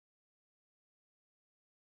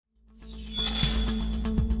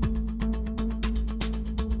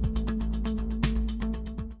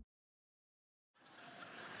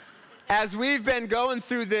As we've been going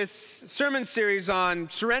through this sermon series on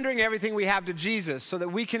surrendering everything we have to Jesus so that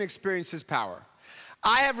we can experience his power,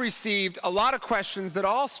 I have received a lot of questions that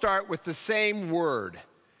all start with the same word: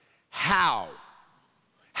 how?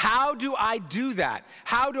 How do I do that?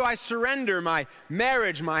 How do I surrender my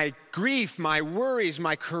marriage, my grief, my worries,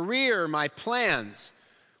 my career, my plans?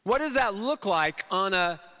 What does that look like on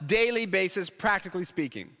a daily basis, practically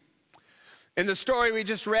speaking? In the story we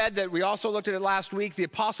just read that we also looked at it last week, the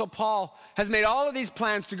Apostle Paul has made all of these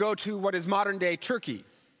plans to go to what is modern-day Turkey.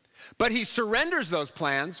 But he surrenders those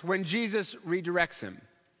plans when Jesus redirects him.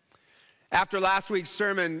 After last week's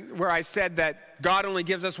sermon where I said that God only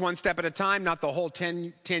gives us one step at a time, not the whole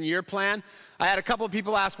 10-year plan, I had a couple of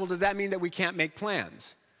people ask, well, does that mean that we can't make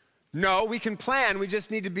plans? No, we can plan. We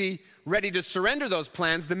just need to be ready to surrender those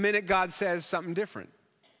plans the minute God says something different.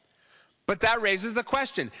 But that raises the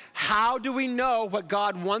question, how do we know what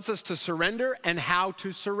God wants us to surrender and how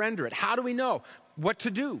to surrender it? How do we know what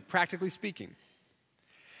to do, practically speaking?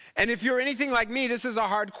 And if you're anything like me, this is a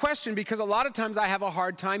hard question because a lot of times I have a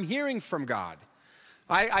hard time hearing from God.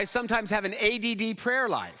 I sometimes have an ADD prayer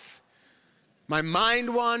life. My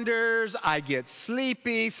mind wanders, I get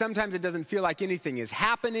sleepy, sometimes it doesn't feel like anything is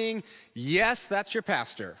happening. Yes, that's your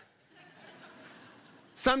pastor.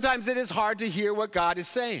 Sometimes it is hard to hear what God is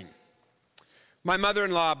saying. My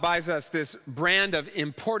mother-in-law buys us this brand of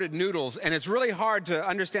imported noodles, and it's really hard to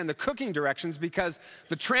understand the cooking directions because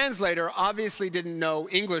the translator obviously didn't know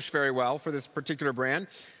English very well for this particular brand.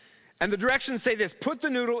 And the directions say this: put the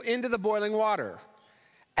noodle into the boiling water,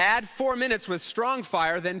 add 4 minutes with strong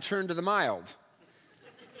fire, then turn to the mild.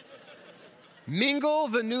 Mingle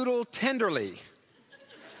the noodle tenderly.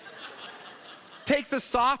 Take the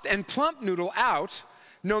soft and plump noodle out.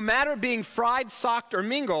 No matter being fried, socked, or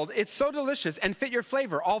mingled, it's so delicious and fit your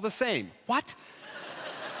flavor all the same. What?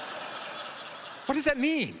 What does that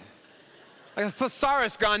mean? Like a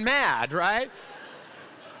thesaurus gone mad, right?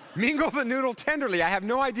 Mingle the noodle tenderly. I have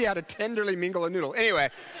no idea how to tenderly mingle a noodle.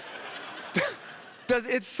 Anyway,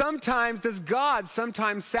 does God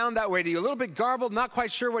sometimes sound that way to you? A little bit garbled, not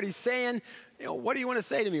quite sure what he's saying. What do you want to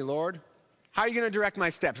say to me, Lord? How are you going to direct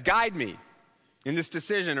my steps? Guide me in this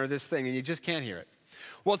decision or this thing, and you just can't hear it.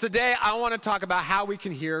 Well, today I want to talk about how we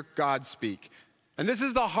can hear God speak. And this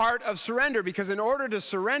is the heart of surrender, because in order to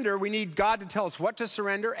surrender, we need God to tell us what to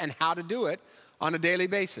surrender and how to do it on a daily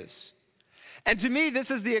basis. And to me,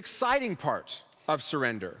 this is the exciting part of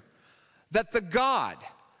surrender, that the God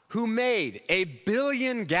who made 1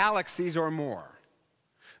 billion galaxies or more,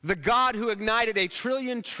 the God who ignited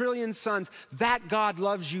 1 trillion suns, that God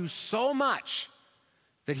loves you so much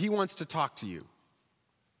that he wants to talk to you.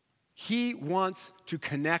 He wants to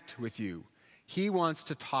connect with you. He wants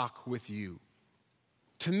to talk with you.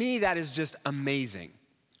 To me, that is just amazing.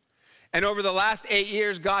 And over the last 8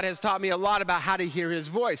 years, God has taught me a lot about how to hear his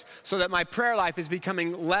voice so that my prayer life is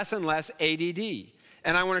becoming less and less ADD.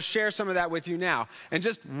 And I want to share some of that with you now. And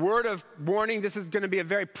just word of warning, this is going to be a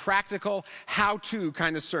very practical how-to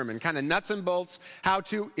kind of sermon, kind of nuts and bolts,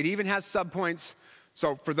 how-to. It even has subpoints.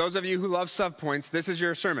 So for those of you who love subpoints, this is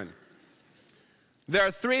your sermon. There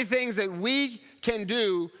are 3 things that we can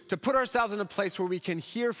do to put ourselves in a place where we can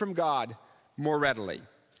hear from God more readily.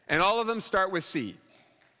 And all of them start with C.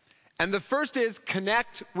 And the first is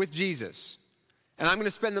connect with Jesus. And I'm going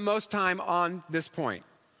to spend the most time on this point.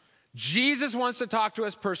 Jesus wants to talk to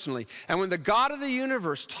us personally. And when the God of the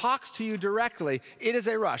universe talks to you directly, it is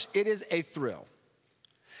a rush. It is a thrill.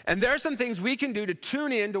 And there are some things we can do to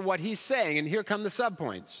tune in to what he's saying. And here come the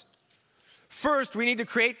subpoints. First, we need to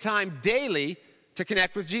create time daily to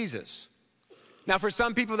connect with Jesus. Now, for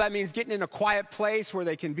some people, that means getting in a quiet place where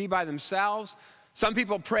they can be by themselves. Some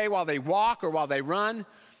people pray while they walk or while they run.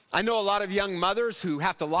 I know a lot of young mothers who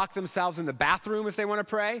have to lock themselves in the bathroom if they want to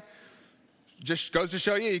pray. Just goes to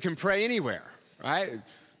show you, you can pray anywhere, right?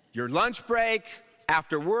 Your lunch break,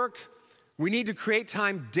 after work. We need to create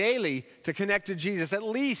time daily to connect to Jesus, at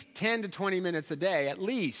least 10 to 20 minutes a day, at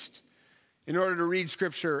least, in order to read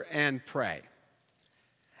scripture and pray.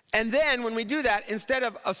 And then when we do that, instead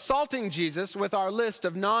of assaulting Jesus with our list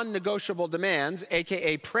of non-negotiable demands,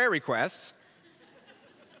 aka prayer requests,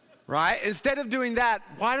 right? Instead of doing that,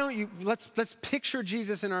 why don't you, let's picture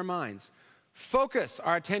Jesus in our minds. Focus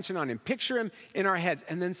our attention on him. Picture him in our heads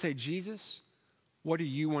and then say, Jesus, what do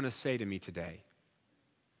you want to say to me today?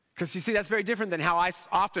 Because you see, that's very different than how I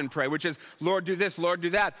often pray, which is, Lord, do this, Lord, do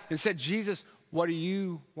that. Instead, Jesus, what do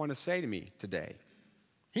you want to say to me today?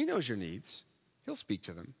 He knows your needs. He'll speak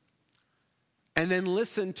to them. And then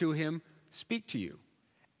listen to him speak to you.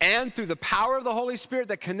 And through the power of the Holy Spirit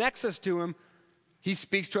that connects us to him, he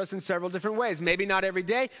speaks to us in several different ways. Maybe not every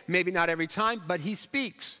day, maybe not every time, but he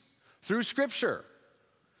speaks. Through Scripture.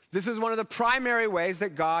 This is one of the primary ways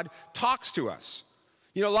that God talks to us.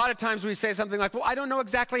 You know, a lot of times we say something like, well, I don't know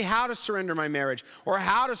exactly how to surrender my marriage, or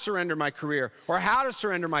how to surrender my career, or how to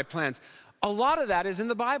surrender my plans. A lot of that is in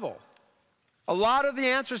the Bible. A lot of the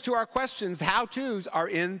answers to our questions, how-tos, are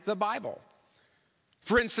in the Bible.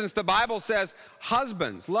 For instance, the Bible says,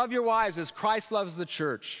 husbands, love your wives as Christ loves the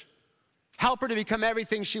church. Help her to become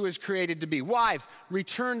everything she was created to be. Wives,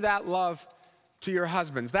 return that love to your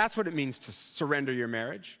husbands. That's what it means to surrender your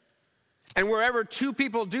marriage. And wherever two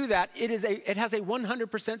people do that, it has a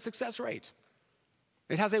 100% success rate.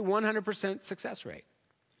 It has a 100% success rate.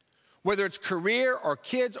 Whether it's career or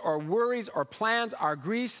kids or worries or plans or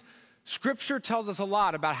griefs, Scripture tells us a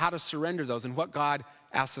lot about how to surrender those and what God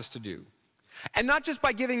asks us to do. And not just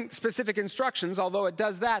by giving specific instructions, although it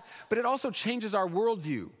does that, but it also changes our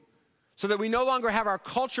worldview so that we no longer have our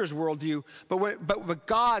culture's worldview, but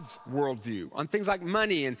God's worldview on things like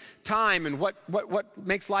money and time and what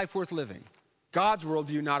makes life worth living. God's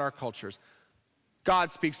worldview, not our culture's.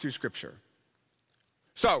 God speaks through Scripture.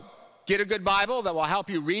 So, get a good Bible that will help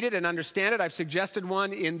you read it and understand it. I've suggested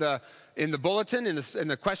one in the bulletin, in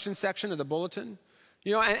the question section of the bulletin.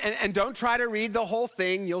 You know, and don't try to read the whole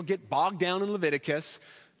thing. You'll get bogged down in Leviticus.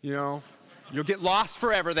 You know, you'll get lost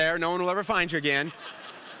forever there. No one will ever find you again.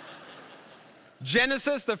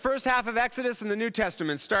 Genesis, the first half of Exodus, and the New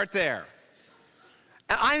Testament, start there.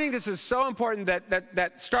 And I think this is so important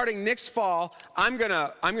that starting next fall, I'm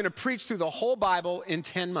gonna preach through the whole Bible in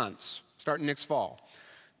 10 months, starting next fall.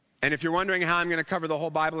 And if you're wondering how I'm gonna cover the whole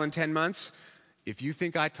Bible in 10 months, if you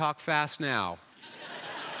think I talk fast now,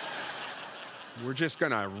 we're just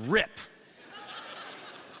gonna rip.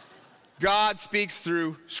 God speaks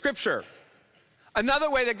through Scripture.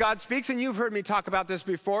 Another way that God speaks, and you've heard me talk about this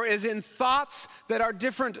before, is in thoughts that are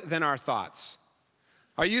different than our thoughts.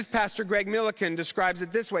 Our youth pastor, Greg Milliken, describes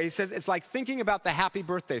it this way. He says, it's like thinking about the happy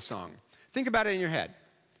birthday song. Think about it in your head.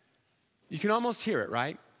 You can almost hear it,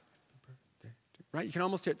 right? Right? You can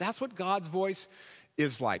almost hear it. That's what God's voice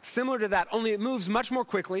is like. Similar to that, only it moves much more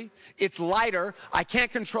quickly. It's lighter. I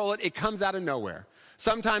can't control it. It comes out of nowhere.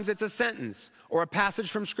 Sometimes it's a sentence or a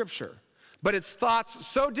passage from Scripture. But it's thoughts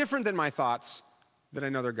so different than my thoughts that I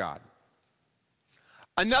know they're God.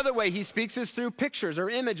 Another way he speaks is through pictures or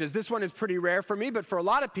images. This one is pretty rare for me, but for a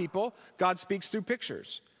lot of people, God speaks through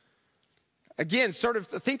pictures. Again, sort of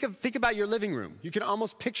think about your living room. You can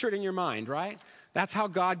almost picture it in your mind, right? That's how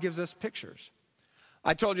God gives us pictures.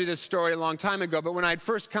 I told you this story a long time ago, but when I'd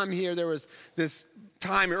first come here, there was this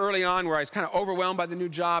time early on where I was kind of overwhelmed by the new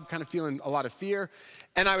job, kind of feeling a lot of fear.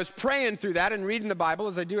 And I was praying through that and reading the Bible,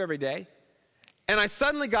 as I do every day. And I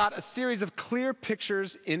suddenly got a series of clear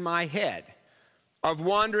pictures in my head of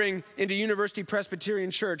wandering into University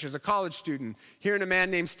Presbyterian Church as a college student, hearing a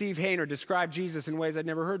man named Steve Hayner describe Jesus in ways I'd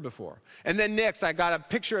never heard before. And then next, I got a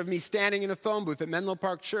picture of me standing in a phone booth at Menlo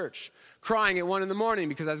Park Church, crying at 1 a.m.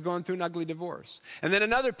 because I was going through an ugly divorce. And then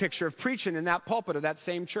another picture of preaching in that pulpit of that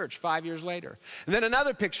same church 5 years later. And then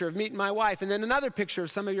another picture of meeting my wife. And then another picture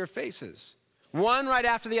of some of your faces. One right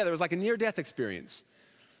after the other. It was like a near-death experience.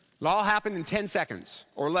 It all happened in 10 seconds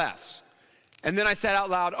or less. And then I said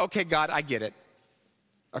out loud, okay, God, I get it.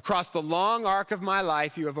 Across the long arc of my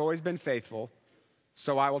life, you have always been faithful,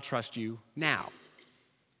 so I will trust you now.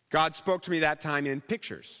 God spoke to me that time in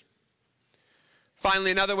pictures.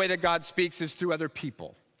 Finally, another way that God speaks is through other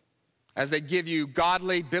people. As they give you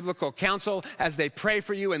godly, biblical counsel, as they pray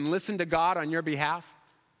for you and listen to God on your behalf.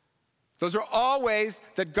 Those are all ways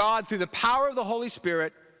that God, through the power of the Holy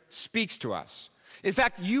Spirit, speaks to us. In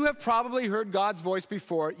fact, you have probably heard God's voice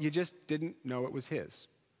before, you just didn't know it was His.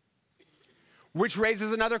 Which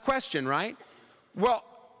raises another question, right? Well,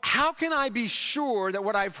 how can I be sure that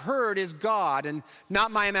what I've heard is God and not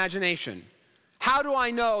my imagination? How do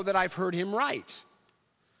I know that I've heard Him right?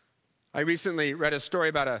 I recently read a story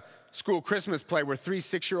about a school Christmas play where 3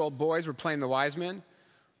 6-year-old boys were playing the wise men.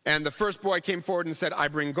 And the first boy came forward and said, I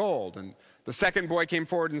bring gold. And the second boy came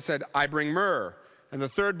forward and said, I bring myrrh. And the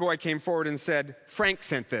third boy came forward and said, Frank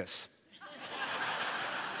sent this.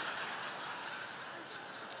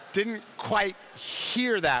 Didn't quite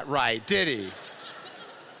hear that right, did he?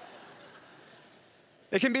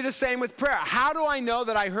 It can be the same with prayer. How do I know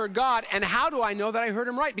that I heard God, and how do I know that I heard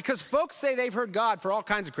Him right? Because folks say they've heard God for all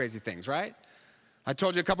kinds of crazy things, right? I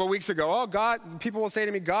told you a couple of weeks ago, oh, God, people will say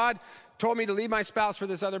to me, God told me to leave my spouse for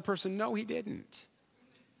this other person. No, He didn't.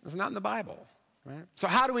 It's not in the Bible, right? So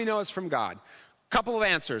how do we know it's from God? Couple of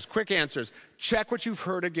answers, quick answers. Check what you've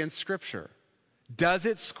heard against Scripture. Does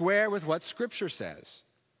it square with what Scripture says?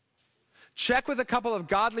 Check with a couple of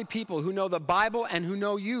godly people who know the Bible and who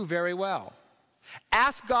know you very well.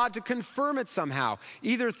 Ask God to confirm it somehow,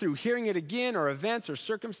 either through hearing it again or events or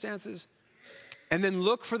circumstances. And then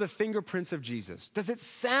look for the fingerprints of Jesus. Does it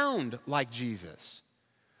sound like Jesus?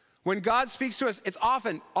 When God speaks to us, it's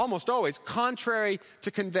often, almost always, contrary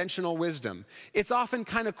to conventional wisdom. It's often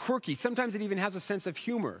kind of quirky. Sometimes it even has a sense of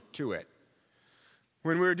humor to it.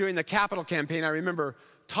 When we were doing the capital campaign, I remember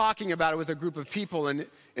talking about it with a group of people, and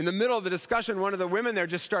in the middle of the discussion, one of the women there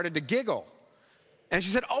just started to giggle. And she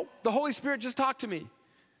said, "Oh, the Holy Spirit just talked to me."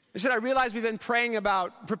 She said, "I realize we've been praying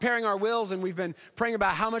about preparing our wills, and we've been praying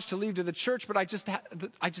about how much to leave to the church, but I just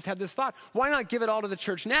had this thought. Why not give it all to the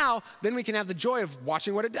church now? Then we can have the joy of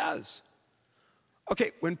watching what it does."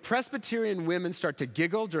 Okay, when Presbyterian women start to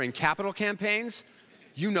giggle during capital campaigns,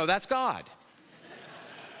 you know that's God.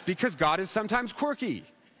 Because God is sometimes quirky.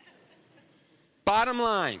 Bottom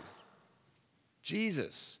line,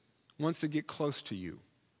 Jesus wants to get close to you.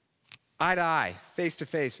 Eye to eye, face to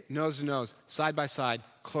face, nose to nose, side by side,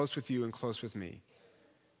 close with you and close with me.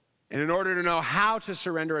 And in order to know how to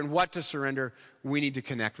surrender and what to surrender, we need to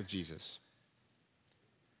connect with Jesus.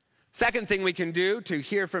 Second thing we can do to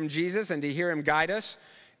hear from Jesus and to hear him guide us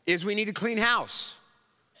is we need to clean house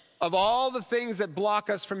of all the things that block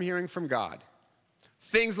us from hearing from God.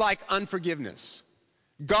 Things like unforgiveness.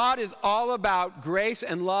 God is all about grace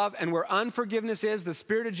and love, and where unforgiveness is, the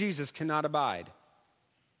Spirit of Jesus cannot abide.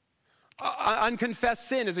 Unconfessed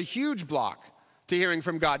sin is a huge block to hearing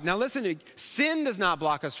from God. Now listen to me. Sin does not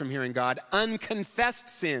block us from hearing God. Unconfessed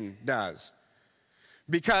sin does.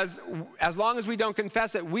 Because as long as we don't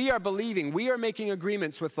confess it, we are believing, we are making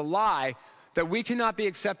agreements with the lie that we cannot be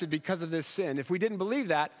accepted because of this sin. If we didn't believe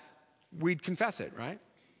that, we'd confess it, right?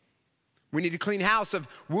 We need to clean house of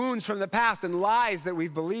wounds from the past and lies that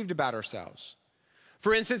we've believed about ourselves.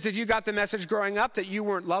 For instance, if you got the message growing up that you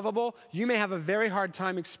weren't lovable, you may have a very hard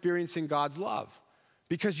time experiencing God's love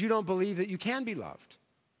because you don't believe that you can be loved.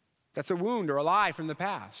 That's a wound or a lie from the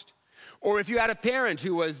past. Or if you had a parent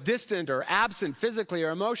who was distant or absent physically or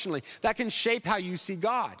emotionally, that can shape how you see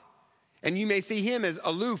God. And you may see him as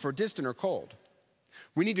aloof or distant or cold.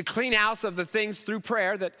 We need to clean house of the things through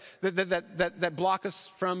prayer that block us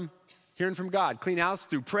from hearing from God. Clean house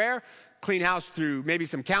through prayer, clean house through maybe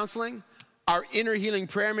some counseling. Our inner healing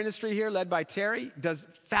prayer ministry here, led by Terry, does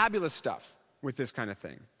fabulous stuff with this kind of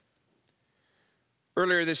thing.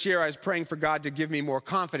 Earlier this year, I was praying for God to give me more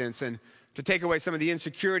confidence and to take away some of the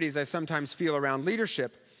insecurities I sometimes feel around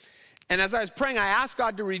leadership. And as I was praying, I asked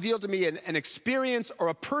God to reveal to me an experience or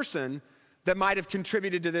a person that might have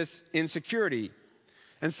contributed to this insecurity.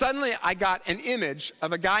 And suddenly I got an image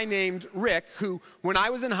of a guy named Rick who, when I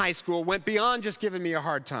was in high school, went beyond just giving me a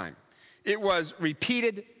hard time. It was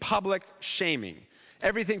repeated public shaming.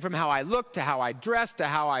 Everything from how I looked to how I dressed to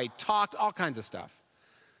how I talked, all kinds of stuff.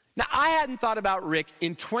 Now, I hadn't thought about Rick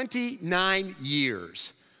in 29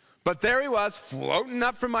 years. But there he was, floating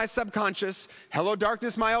up from my subconscious. "Hello,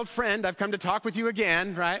 darkness, my old friend. I've come to talk with you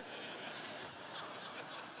again," right?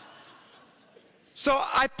 So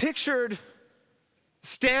I pictured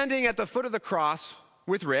standing at the foot of the cross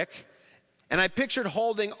with Rick, and I pictured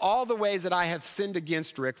holding all the ways that I have sinned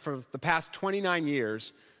against Rick for the past 29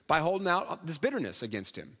 years by holding out this bitterness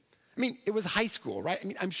against him. I mean, it was high school, right? I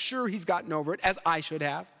mean, I'm sure he's gotten over it, as I should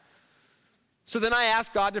have. So then I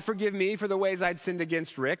asked God to forgive me for the ways I'd sinned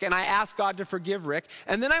against Rick, and I asked God to forgive Rick,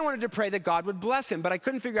 and then I wanted to pray that God would bless him, but I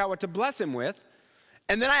couldn't figure out what to bless him with.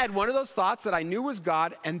 And then I had one of those thoughts that I knew was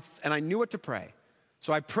God, and I knew what to pray.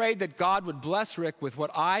 So I prayed that God would bless Rick with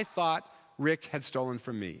what I thought Rick had stolen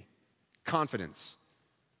from me. Confidence,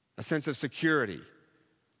 a sense of security,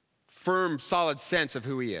 firm, solid sense of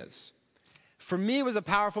who he is. For me, it was a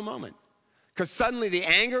powerful moment. Because suddenly the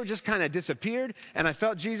anger just kind of disappeared, and I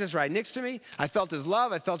felt Jesus right next to me. I felt his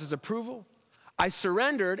love. I felt his approval. I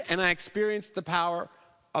surrendered, and I experienced the power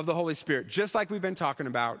of the Holy Spirit, just like we've been talking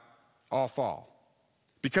about all fall.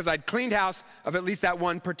 Because I'd cleaned house of at least that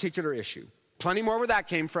one particular issue. Plenty more where that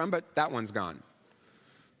came from, but that one's gone.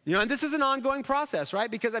 You know, and this is an ongoing process,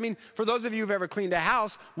 right? Because, I mean, for those of you who've ever cleaned a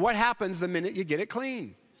house, what happens the minute you get it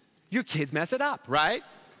clean? Your kids mess it up, right?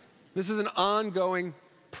 This is an ongoing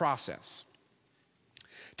process.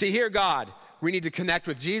 To hear God, we need to connect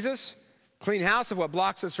with Jesus, clean house of what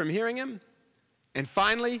blocks us from hearing him, and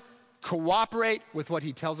finally, cooperate with what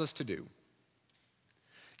he tells us to do.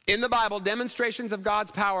 In the Bible, demonstrations of God's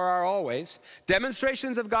power are always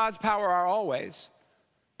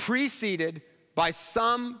preceded by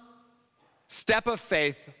some step of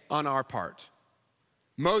faith on our part.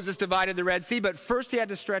 Moses divided the Red Sea, but first he had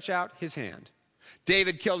to stretch out his hand.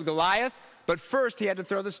 David killed Goliath, but first he had to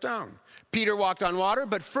throw the stone. Peter walked on water,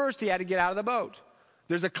 but first he had to get out of the boat.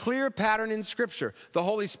 There's a clear pattern in Scripture. The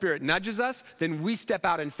Holy Spirit nudges us, then we step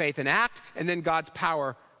out in faith and act, and then God's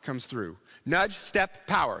power comes through. Nudge, step,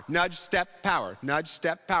 power. Nudge, step, power. Nudge,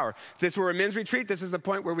 step, power. If this were a men's retreat, this is the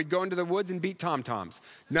point where we'd go into the woods and beat tom-toms.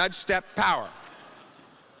 Nudge, step, power.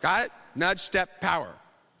 Got it? Nudge, step, power.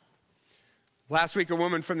 Last week, a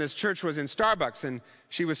woman from this church was in Starbucks, and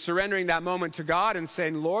she was surrendering that moment to God and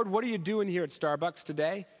saying, Lord, what are you doing here at Starbucks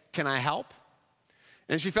today? Can I help?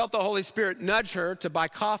 And she felt the Holy Spirit nudge her to buy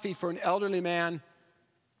coffee for an elderly man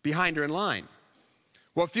behind her in line.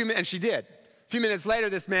 Well, and she did. A few minutes later,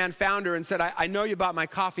 this man found her and said, I know you bought my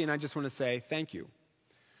coffee, and I just want to say thank you.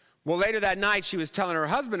 Well, later that night, she was telling her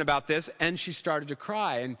husband about this, and she started to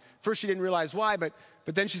cry. And first, she didn't realize why, but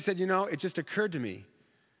then she said, it just occurred to me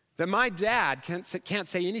that my dad can't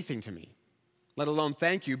say anything to me, let alone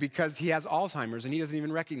thank you, because he has Alzheimer's, and he doesn't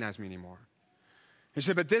even recognize me anymore. And she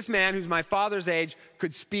said, but this man, who's my father's age,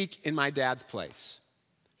 could speak in my dad's place.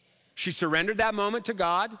 She surrendered that moment to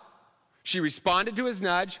God. She responded to his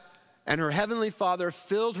nudge, and her heavenly Father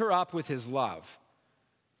filled her up with his love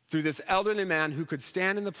through this elderly man who could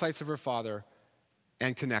stand in the place of her father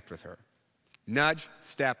and connect with her. Nudge,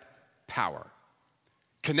 step, power.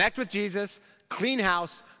 Connect with Jesus, clean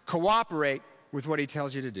house, cooperate with what he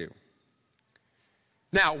tells you to do.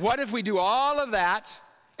 Now, what if we do all of that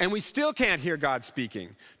and we still can't hear God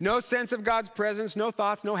speaking? No sense of God's presence, no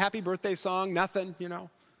thoughts, no happy birthday song, nothing,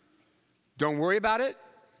 Don't worry about it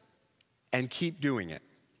and keep doing it.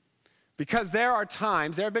 Because there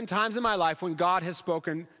have been times in my life when God has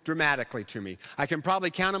spoken dramatically to me. I can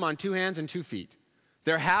probably count them on 2 hands and 2 feet.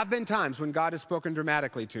 There have been times when God has spoken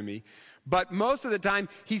dramatically to me, but most of the time,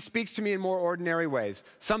 he speaks to me in more ordinary ways.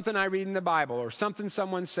 Something I read in the Bible, or something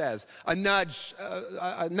someone says, a nudge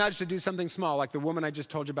to do something small, like the woman I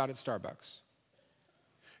just told you about at Starbucks.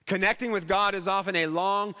 Connecting with God is often a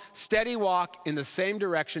long, steady walk in the same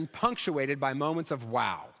direction, punctuated by moments of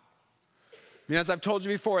wow. As I've told you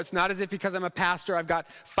before, it's not as if because I'm a pastor, I've got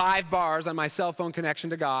 5 bars on my cell phone connection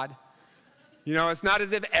to God. It's not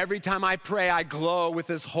as if every time I pray, I glow with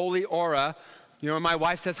this holy aura. And my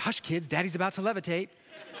wife says, hush, kids, daddy's about to levitate.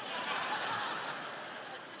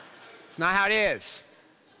 It's not how it is.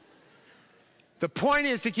 The point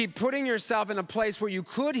is to keep putting yourself in a place where you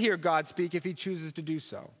could hear God speak if he chooses to do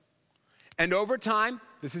so. And over time,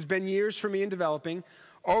 this has been years for me in developing,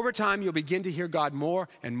 over time you'll begin to hear God more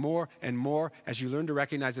and more and more as you learn to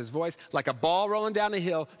recognize his voice. Like a ball rolling down a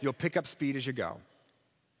hill, you'll pick up speed as you go.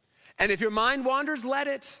 And if your mind wanders, let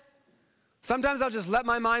it. Sometimes I'll just let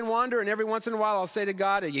my mind wander, and every once in a while I'll say to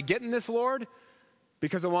God, are you getting this, Lord?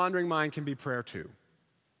 Because a wandering mind can be prayer too.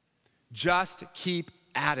 Just keep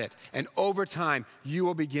at it, and over time you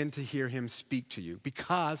will begin to hear him speak to you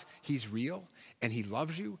because he's real, and he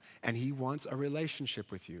loves you, and he wants a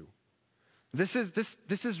relationship with you. This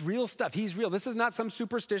is real stuff. He's real. This is not some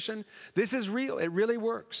superstition. This is real. It really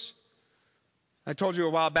works. I told you a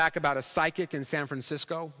while back about a psychic in San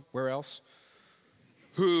Francisco, where else,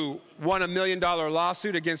 who won $1 million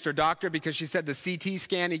lawsuit against her doctor because she said the CT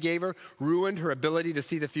scan he gave her ruined her ability to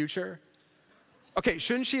see the future. Okay,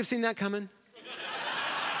 shouldn't she have seen that coming?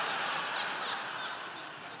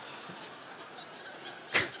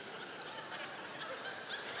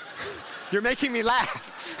 You're making me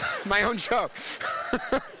laugh. My own joke.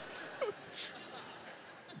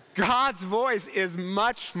 God's voice is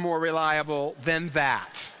much more reliable than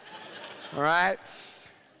that. All right?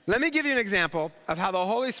 Let me give you an example of how the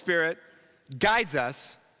Holy Spirit guides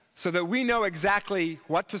us so that we know exactly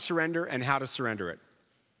what to surrender and how to surrender it.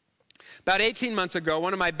 About 18 months ago,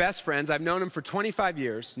 one of my best friends, I've known him for 25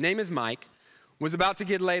 years, name is Mike, was about to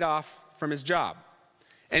get laid off from his job.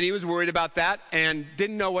 And he was worried about that and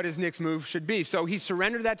didn't know what his next move should be. So he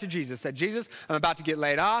surrendered that to Jesus, said, Jesus, I'm about to get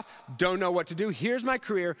laid off, don't know what to do. Here's my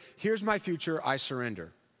career, here's my future, I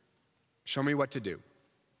surrender. Show me what to do.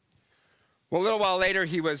 Well, a little while later,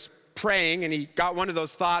 he was praying, and he got one of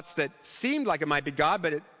those thoughts that seemed like it might be God,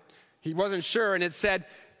 but he wasn't sure, and it said,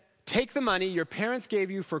 take the money your parents gave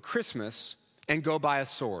you for Christmas and go buy a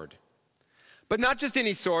sword. But not just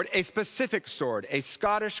any sword, a specific sword, a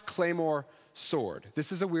Scottish claymore sword.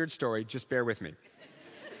 This is a weird story, just bear with me.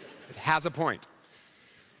 It has a point.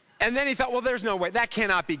 And then he thought, well, there's no way, that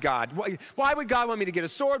cannot be God. Why would God want me to get a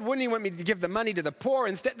sword? Wouldn't he want me to give the money to the poor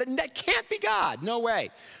instead? That can't be God, no way.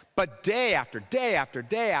 But day after day after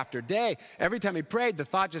day after day, every time he prayed, the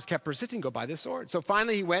thought just kept persisting, go buy this sword. So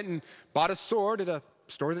finally he went and bought a sword at a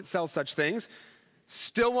store that sells such things,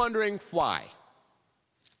 still wondering why.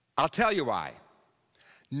 I'll tell you why.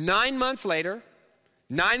 9 months later,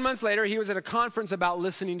 he was at a conference about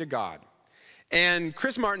listening to God. And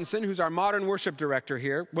Chris Martinson, who's our modern worship director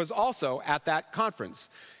here, was also at that conference.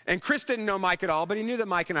 And Chris didn't know Mike at all, but he knew that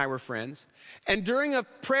Mike and I were friends. And during a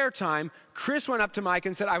prayer time, Chris went up to Mike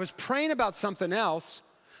and said, I was praying about something else,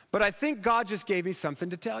 but I think God just gave me something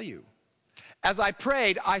to tell you. As I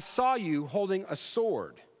prayed, I saw you holding a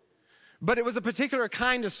sword. But it was a particular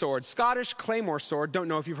kind of sword, Scottish claymore sword. Don't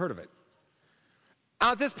know if you've heard of it.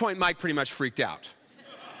 At this point, Mike pretty much freaked out.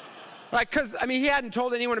 Right, because, he hadn't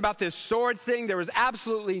told anyone about this sword thing. There was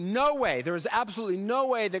absolutely no way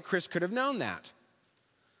that Chris could have known that.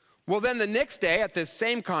 Well, then the next day at this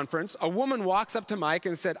same conference, a woman walks up to Mike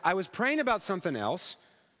and said, I was praying about something else,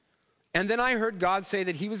 and then I heard God say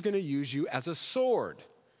that he was going to use you as a sword.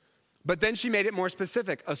 But then she made it more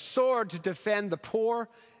specific, a sword to defend the poor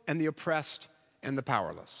and the oppressed and the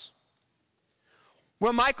powerless.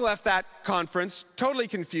 Well, Mike left that conference totally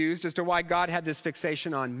confused as to why God had this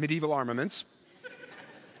fixation on medieval armaments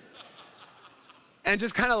and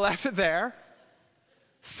just kind of left it there.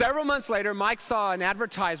 Several months later, Mike saw an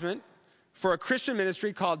advertisement for a Christian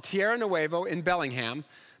ministry called Tierra Nuevo in Bellingham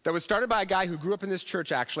that was started by a guy who grew up in this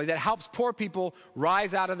church, actually, that helps poor people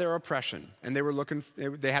rise out of their oppression. And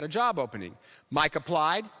they had a job opening. Mike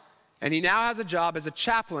applied. And he now has a job as a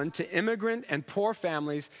chaplain to immigrant and poor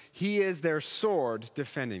families. He is their sword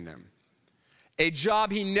defending them. A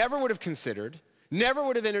job he never would have considered, never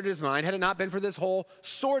would have entered his mind had it not been for this whole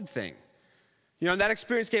sword thing. And that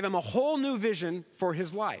experience gave him a whole new vision for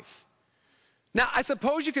his life. Now, I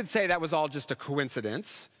suppose you could say that was all just a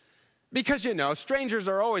coincidence because, strangers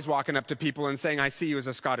are always walking up to people and saying, I see you as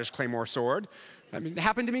a Scottish claymore sword. It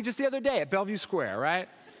happened to me just the other day at Bellevue Square, right?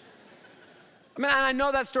 And I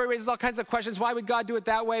know that story raises all kinds of questions. Why would God do it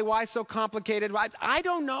that way? Why so complicated? I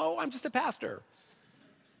don't know. I'm just a pastor.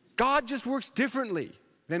 God just works differently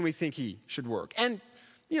than we think he should work. And,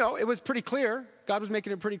 it was pretty clear. God was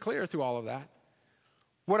making it pretty clear through all of that.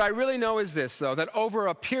 What I really know is this, though, that over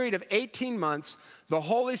a period of 18 months, the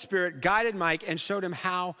Holy Spirit guided Mike and showed him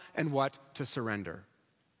how and what to surrender.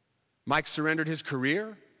 Mike surrendered his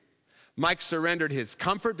career. Mike surrendered his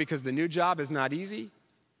comfort because the new job is not easy.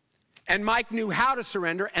 And Mike knew how to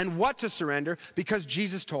surrender and what to surrender because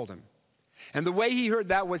Jesus told him. And the way he heard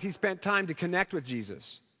that was he spent time to connect with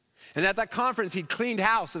Jesus. And at that conference, he'd cleaned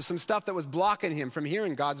house of some stuff that was blocking him from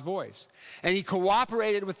hearing God's voice. And he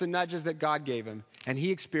cooperated with the nudges that God gave him, and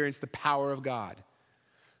he experienced the power of God.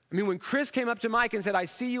 When Chris came up to Mike and said, I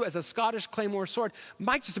see you as a Scottish claymore sword,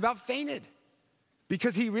 Mike just about fainted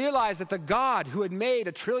because he realized that the God who had made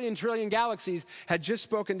a trillion galaxies had just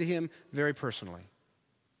spoken to him very personally.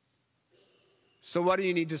 So what do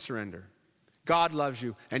you need to surrender? God loves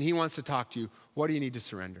you, and he wants to talk to you. What do you need to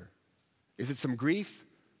surrender? Is it some grief?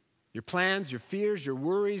 Your plans, your fears, your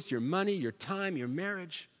worries, your money, your time, your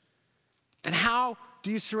marriage? And how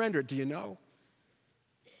do you surrender it? Do you know?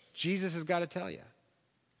 Jesus has got to tell you.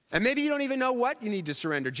 And maybe you don't even know what you need to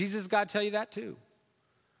surrender. Jesus has got to tell you that too.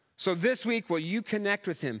 So this week, will you connect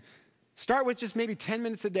with him? Start with just maybe 10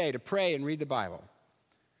 minutes a day to pray and read the Bible.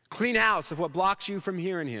 Clean house of what blocks you from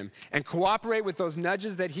hearing him and cooperate with those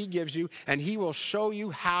nudges that he gives you, and he will show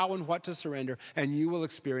you how and what to surrender, and you will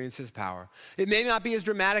experience his power. It may not be as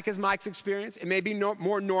dramatic as Mike's experience. It may be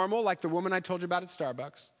more normal, like the woman I told you about at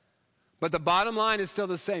Starbucks. But the bottom line is still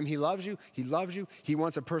the same. He loves you. He loves you. He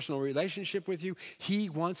wants a personal relationship with you. He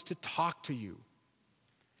wants to talk to you.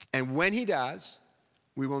 And when he does,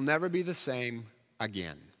 we will never be the same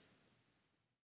again.